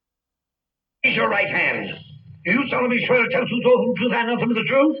Raise your right hand. Do you solemnly swear to tell us the whole truth and nothing but the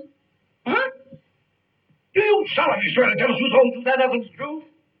truth? Huh? Do you solemnly swear to tell us the whole truth and nothing but the truth?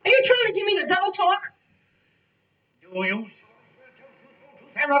 Are you trying to give me the double talk? Do you solemnly swear to tell us the whole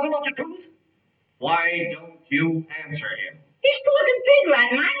truth and nothing but the truth? Why don't you answer him? He's talking pig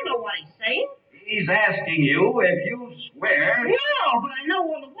Latin. I don't know what he's saying. He's asking you if you swear. No, but I know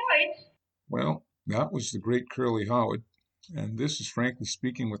all the words. Well, that was the great Curly Howard, and this is Frankly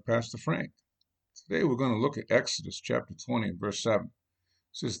Speaking with Pastor Frank. Today we're going to look at Exodus chapter 20 and verse 7. It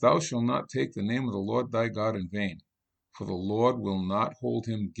says, "Thou shalt not take the name of the Lord thy God in vain, for the Lord will not hold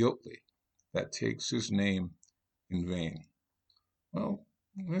him guilty that takes his name in vain." Well,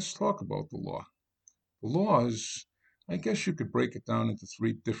 let's talk about the law. The law is, I guess you could break it down into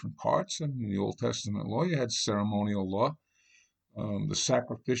three different parts. In the Old Testament law, you had ceremonial law, the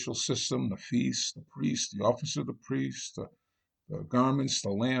sacrificial system, the feast, the priest, the office of the priest, the garments, the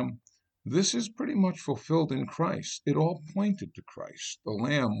lamb. This is pretty much fulfilled in Christ. It all pointed to Christ. The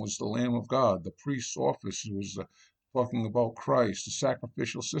lamb was the Lamb of God. The priest's office was talking about Christ. The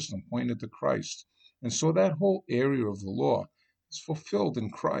sacrificial system pointed to Christ. And so that whole area of the law is fulfilled in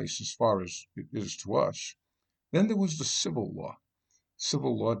Christ as far as it is to us. Then there was the civil law.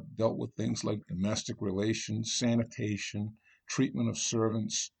 Civil law dealt with things like domestic relations, sanitation, treatment of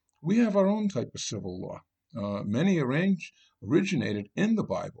servants. We have our own type of civil law. Many originated in the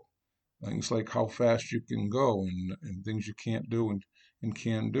Bible. Things like how fast you can go and things you can't do and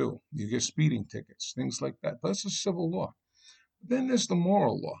can do. You get speeding tickets, things like that. That's a civil law. Then there's the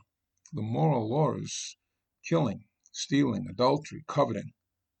moral law. The moral law is killing, stealing, adultery, coveting.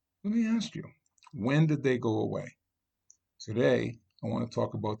 Let me ask you, when did they go away? Today, I want to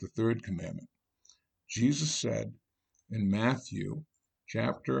talk about the third commandment. Jesus said in Matthew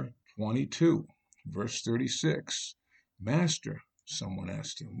chapter 22, verse 36, "Master," someone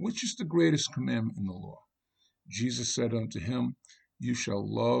asked him, "which is the greatest commandment in the law?" Jesus said unto him, "You shall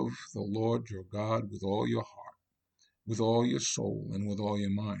love the Lord your God with all your heart, with all your soul, and with all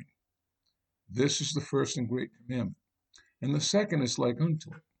your mind. This is the first and great commandment. And the second is like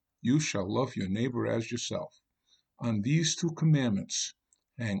unto it. You shall love your neighbor as yourself. On these two commandments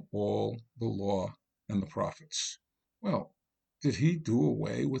hang all the law and the prophets." Well, did he do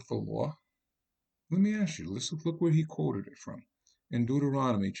away with the law? Let me ask you, let's look where he quoted it from. In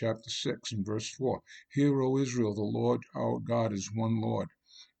Deuteronomy chapter 6 and verse 4, "Hear, O Israel, the Lord our God is one Lord,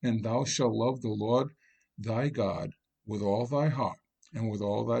 and thou shalt love the Lord thy God with all thy heart, and with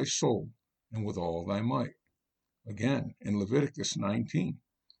all thy soul, and with all thy might." Again, in Leviticus 19,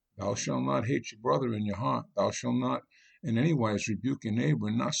 "Thou shalt not hate your brother in your heart. Thou shalt not in any wise rebuke your neighbor,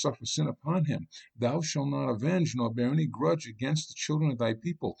 and not suffer sin upon him. Thou shalt not avenge, nor bear any grudge against the children of thy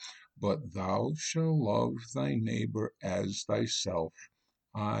people. But thou shalt love thy neighbor as thyself.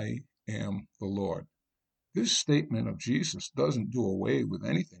 I am the Lord." This statement of Jesus doesn't do away with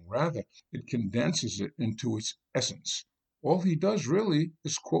anything. Rather, it condenses it into its essence. All he does really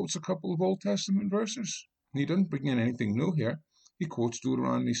is quotes a couple of Old Testament verses. He doesn't bring in anything new here. He quotes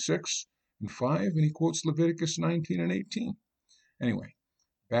Deuteronomy 6 and 5, and he quotes Leviticus 19 and 18. Anyway,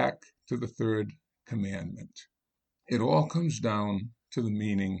 back to the third commandment. It all comes down to the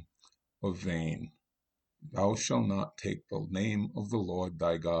meaning of vain. "Thou shalt not take the name of the Lord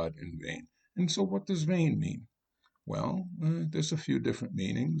thy God in vain." And so what does vain mean? Well, there's a few different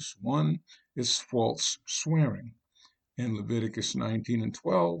meanings. One is false swearing. In Leviticus 19 and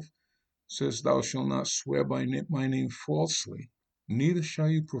 12 says, "Thou shalt not swear by my name falsely, neither shall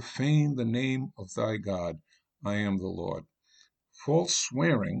you profane the name of thy God. I am the Lord." False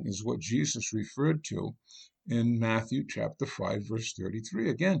swearing is what Jesus referred to in Matthew chapter 5, verse 33.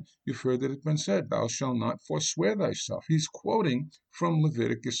 Again, you've heard that it's been said, "Thou shalt not forswear thyself." He's quoting from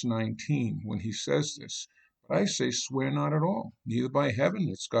Leviticus 19 when he says this. "But I say, swear not at all, neither by heaven,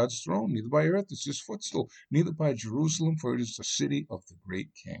 it's God's throne, neither by earth, it's his footstool, neither by Jerusalem, for it is the city of the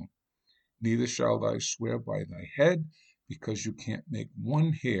great King. Neither shall thou swear by thy head, because you can't make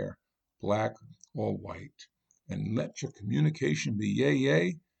one hair black or white. And let your communication be yea,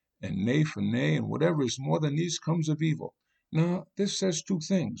 yea, and nay for nay, and whatever is more than these comes of evil." Now, this says two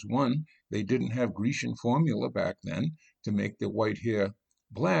things. One, they didn't have Grecian formula back then to make their white hair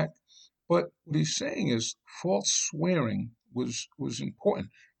black. But what he's saying is false swearing was important.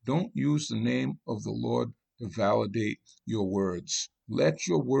 Don't use the name of the Lord to validate your words. Let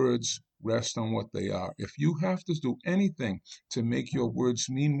your words rest on what they are. If you have to do anything to make your words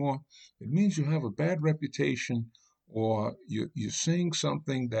mean more, it means you have a bad reputation, or you're saying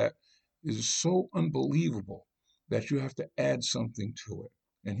something that is so unbelievable that you have to add something to it.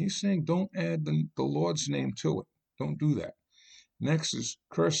 And he's saying don't add the Lord's name to it. Don't do that. Next is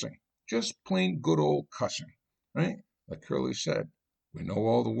cursing. just plain good old cussing, right? Like Curly said, we know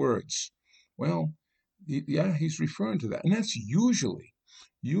all the words. Well, yeah, he's referring to that. And that's usually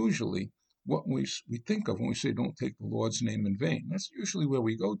what we think of when we say don't take the Lord's name in vain. That's usually where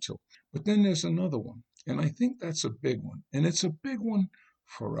we go to. But then there's another one, and I think that's a big one. And it's a big one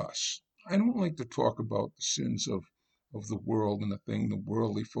for us. I don't like to talk about the sins of the world and the thing the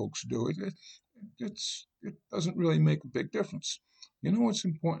worldly folks do. It doesn't really make a big difference. You know what's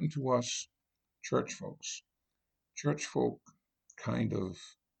important to us, church folks? Church folk kind of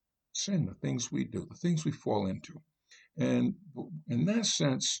sin, the things we do, the things we fall into. And in that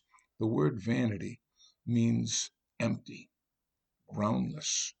sense, the word vanity means empty,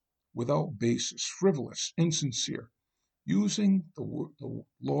 groundless, without basis, frivolous, insincere, using the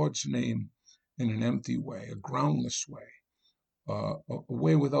Lord's name in an empty way, a groundless way, a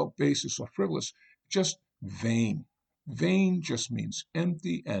way without basis or frivolous, just vain. Vain just means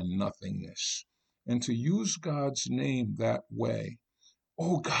empty and nothingness. And to use God's name that way,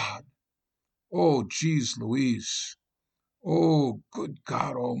 oh God, oh geez Louise, oh good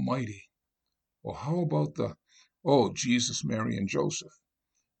God Almighty. Or how about oh Jesus, Mary, and Joseph?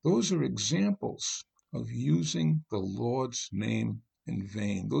 Those are examples of using the Lord's name in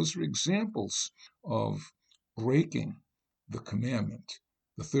vain. Those are examples of breaking the commandment,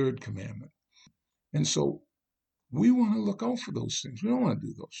 the third commandment. And so we want to look out for those things. We don't want to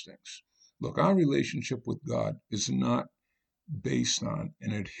do those things. Look, our relationship with God is not based on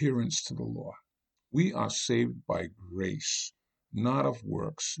an adherence to the law. We are saved by grace, not of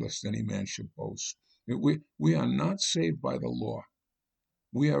works, lest any man should boast. We are not saved by the law.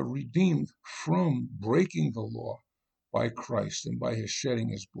 We are redeemed from breaking the law by Christ and by his shedding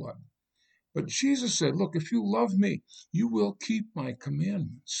his blood. But Jesus said, look, if you love me, you will keep my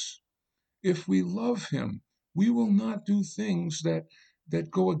commandments. If we love him, we will not do things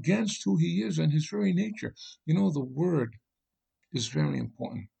that go against who he is and his very nature. You know, the word is very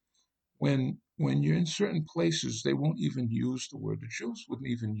important. When you're in certain places, they won't even use the word. The Jews wouldn't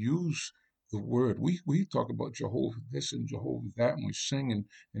even use the word. We talk about Jehovah this and Jehovah that, and we sing and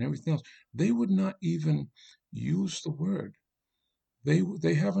everything else. They would not even use the word.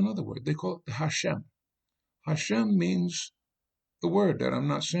 They have another word. They call it the Hashem. Hashem means the word that I'm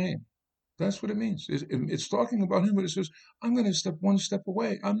not saying. That's what it means. It's talking about him, but it says, I'm going to step one step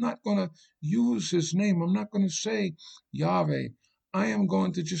away. I'm not going to use his name. I'm not going to say Yahweh. I am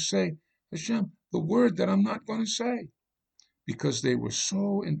going to just say Hashem, the word that I'm not going to say, because they were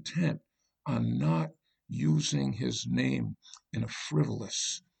so intent on not using his name in a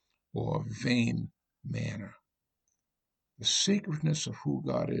frivolous or vain manner. The sacredness of who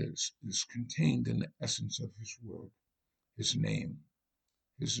God is contained in the essence of his word, his name.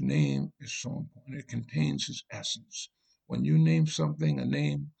 His name is so important. It contains his essence. When you name something, a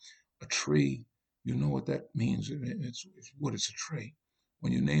name, a tree, you know what that means. It's wood, it's a tree.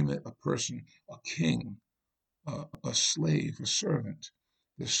 When you name it a person, a king, a slave, a servant,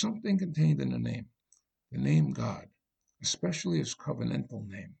 there's something contained in the name. The name God, especially his covenantal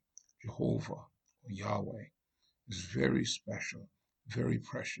name, Jehovah or Yahweh, is very special, very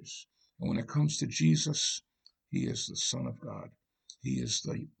precious. And when it comes to Jesus, he is the Son of God. He is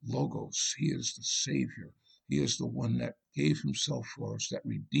the Logos. He is the Savior. He is the one that gave himself for us, that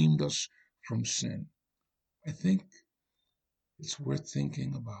redeemed us from sin. I think it's worth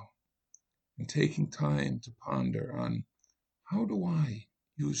thinking about and taking time to ponder on, how do I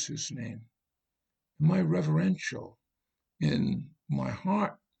use his name? Am I reverential in my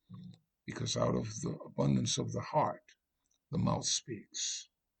heart? Because out of the abundance of the heart, the mouth speaks.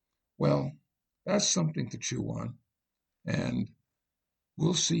 Well, that's something to chew on. And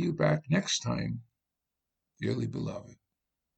we'll see you back next time, dearly beloved.